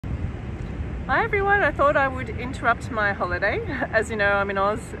Hi everyone, I thought I would interrupt my holiday. As you know, I'm in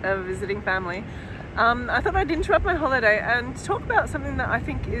Oz visiting family. I thought I'd interrupt my holiday and talk about something that I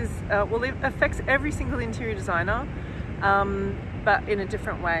think is, well, it affects every single interior designer, but in a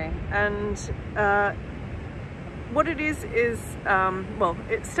different way. And what it is, well,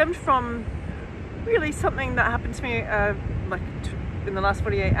 it stemmed from really something that happened to me in the last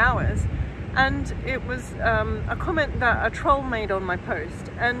 48 hours. And it was a comment that a troll made on my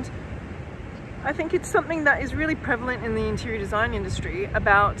post. And I think it's something that is really prevalent in the interior design industry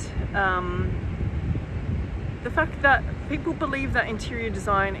about the fact that people believe that interior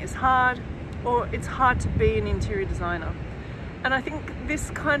design is hard, or it's hard to be an interior designer. And I think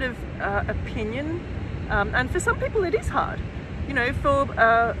this kind of opinion, and for some people it is hard, you know, for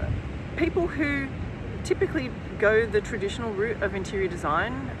people who typically go the traditional route of interior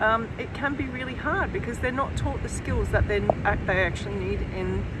design, it can be really hard because they're not taught the skills that they actually need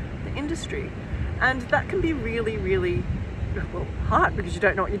in the industry. And that can be really, really, well, hard because you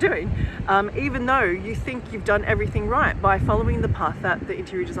don't know what you're doing, even though you think you've done everything right by following the path that the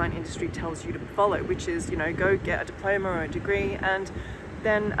interior design industry tells you to follow, which is, you know, go get a diploma or a degree and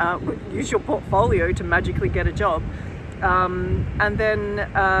then use your portfolio to magically get a job, and then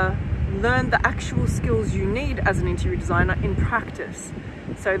learn the actual skills you need as an interior designer in practice.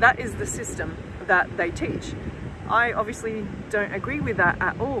 So that is the system that they teach. I obviously don't agree with that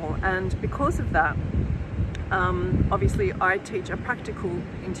at all, and because of that, obviously I teach a practical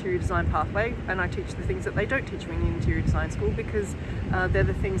interior design pathway, and I teach the things that they don't teach you in the interior design school, because they're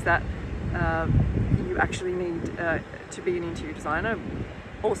the things that you actually need to be an interior designer.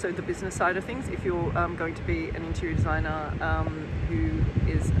 Also the business side of things, if you're going to be an interior designer who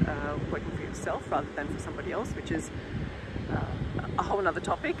is working for yourself rather than for somebody else, which is a whole other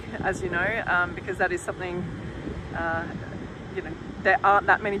topic, as you know, because that is something, you know, there aren't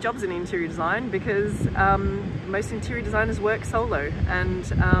that many jobs in interior design because most interior designers work solo, and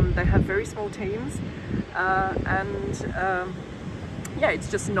they have very small teams, and yeah,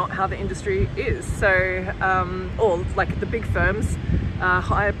 it's just not how the industry is. So, or like the big firms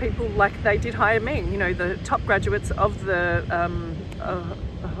hire people like they did hire me, you know, the top graduates of the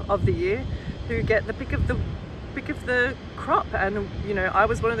year who get the pick of the crop. And you know, I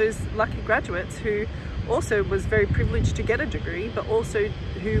was one of those lucky graduates who also was very privileged to get a degree, but also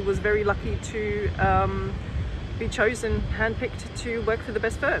who was very lucky to be chosen, handpicked to work for the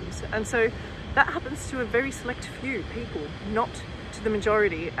best firms. And so that happens to a very select few people, not to the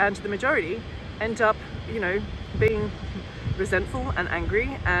majority, and the majority end up, you know, being resentful and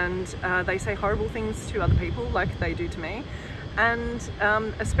angry, and they say horrible things to other people like they do to me, and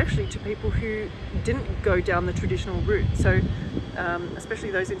especially to people who didn't go down the traditional route. So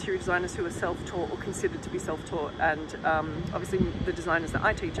especially those interior designers who are self-taught or considered to be self-taught, and obviously the designers that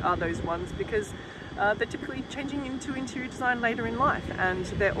I teach are those ones, because they're typically changing into interior design later in life, and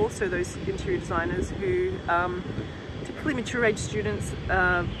they're also those interior designers who typically mature age students,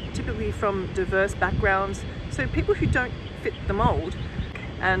 typically from diverse backgrounds, so people who don't fit the mold.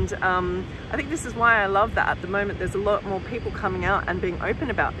 And I think this is why I love that at the moment there's a lot more people coming out and being open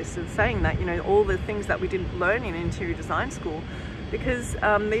about this and saying that, you know, all the things that we didn't learn in interior design school, because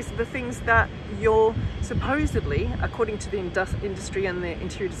these are the things that you're supposedly, according to the industry and the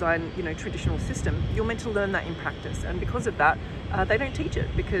interior design, you know, traditional system, you're meant to learn that in practice. And because of that, they don't teach it,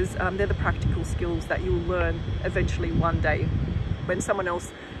 because they're the practical skills that you'll learn eventually one day when someone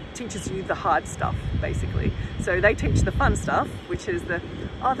else teaches you the hard stuff, basically. So they teach the fun stuff, which is the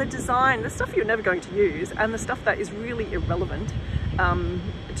design, the stuff you're never going to use, and the stuff that is really irrelevant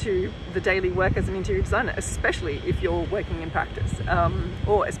to the daily work as an interior designer, especially if you're working in practice,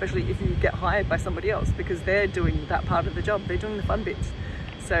 or especially if you get hired by somebody else, because they're doing that part of the job, they're doing the fun bits.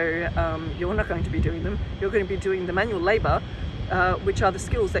 So you're not going to be doing them, you're going to be doing the manual labor, which are the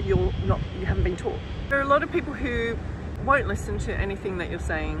skills that you haven't been taught. There are a lot of people who won't listen to anything that you're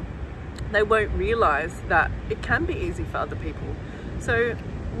saying. They won't realize that it can be easy for other people. So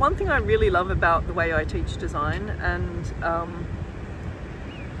one thing I really love about the way I teach design, and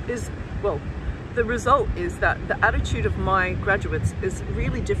is, well, the result is that the attitude of my graduates is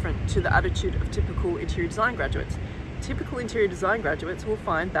really different to the attitude of typical interior design graduates. Typical interior design graduates will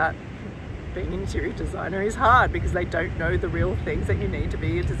find that being an interior designer is hard because they don't know the real things that you need to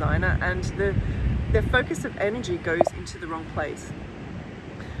be a designer, and their focus of energy goes into the wrong place.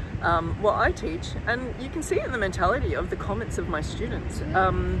 What I teach, and you can see it in the mentality of the comments of my students.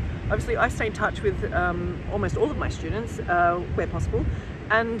 Obviously I stay in touch with almost all of my students where possible,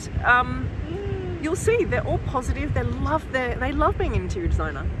 and you'll see they're all positive. They love being an interior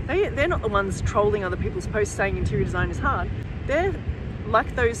designer. They're not the ones trolling other people's posts saying interior design is hard. They're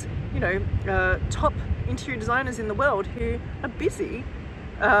like those top interior designers in the world who are busy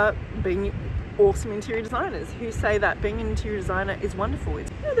being awesome interior designers, who say that being an interior designer is wonderful.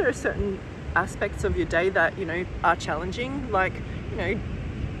 There are certain aspects of your day that are challenging, like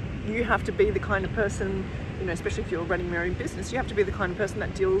you have to be the kind of person, especially if you're running your own business, you have to be the kind of person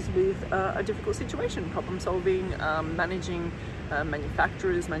that deals with a difficult situation, problem solving, managing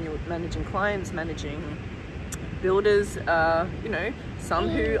manufacturers, managing clients, managing builders, some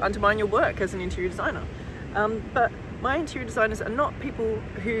who undermine your work as an interior designer. But my interior designers are not people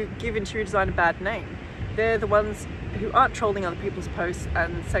who give interior design a bad name. They're the ones who aren't trolling other people's posts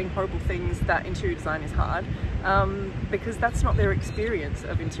and saying horrible things that interior design is hard, because that's not their experience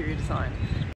of interior design.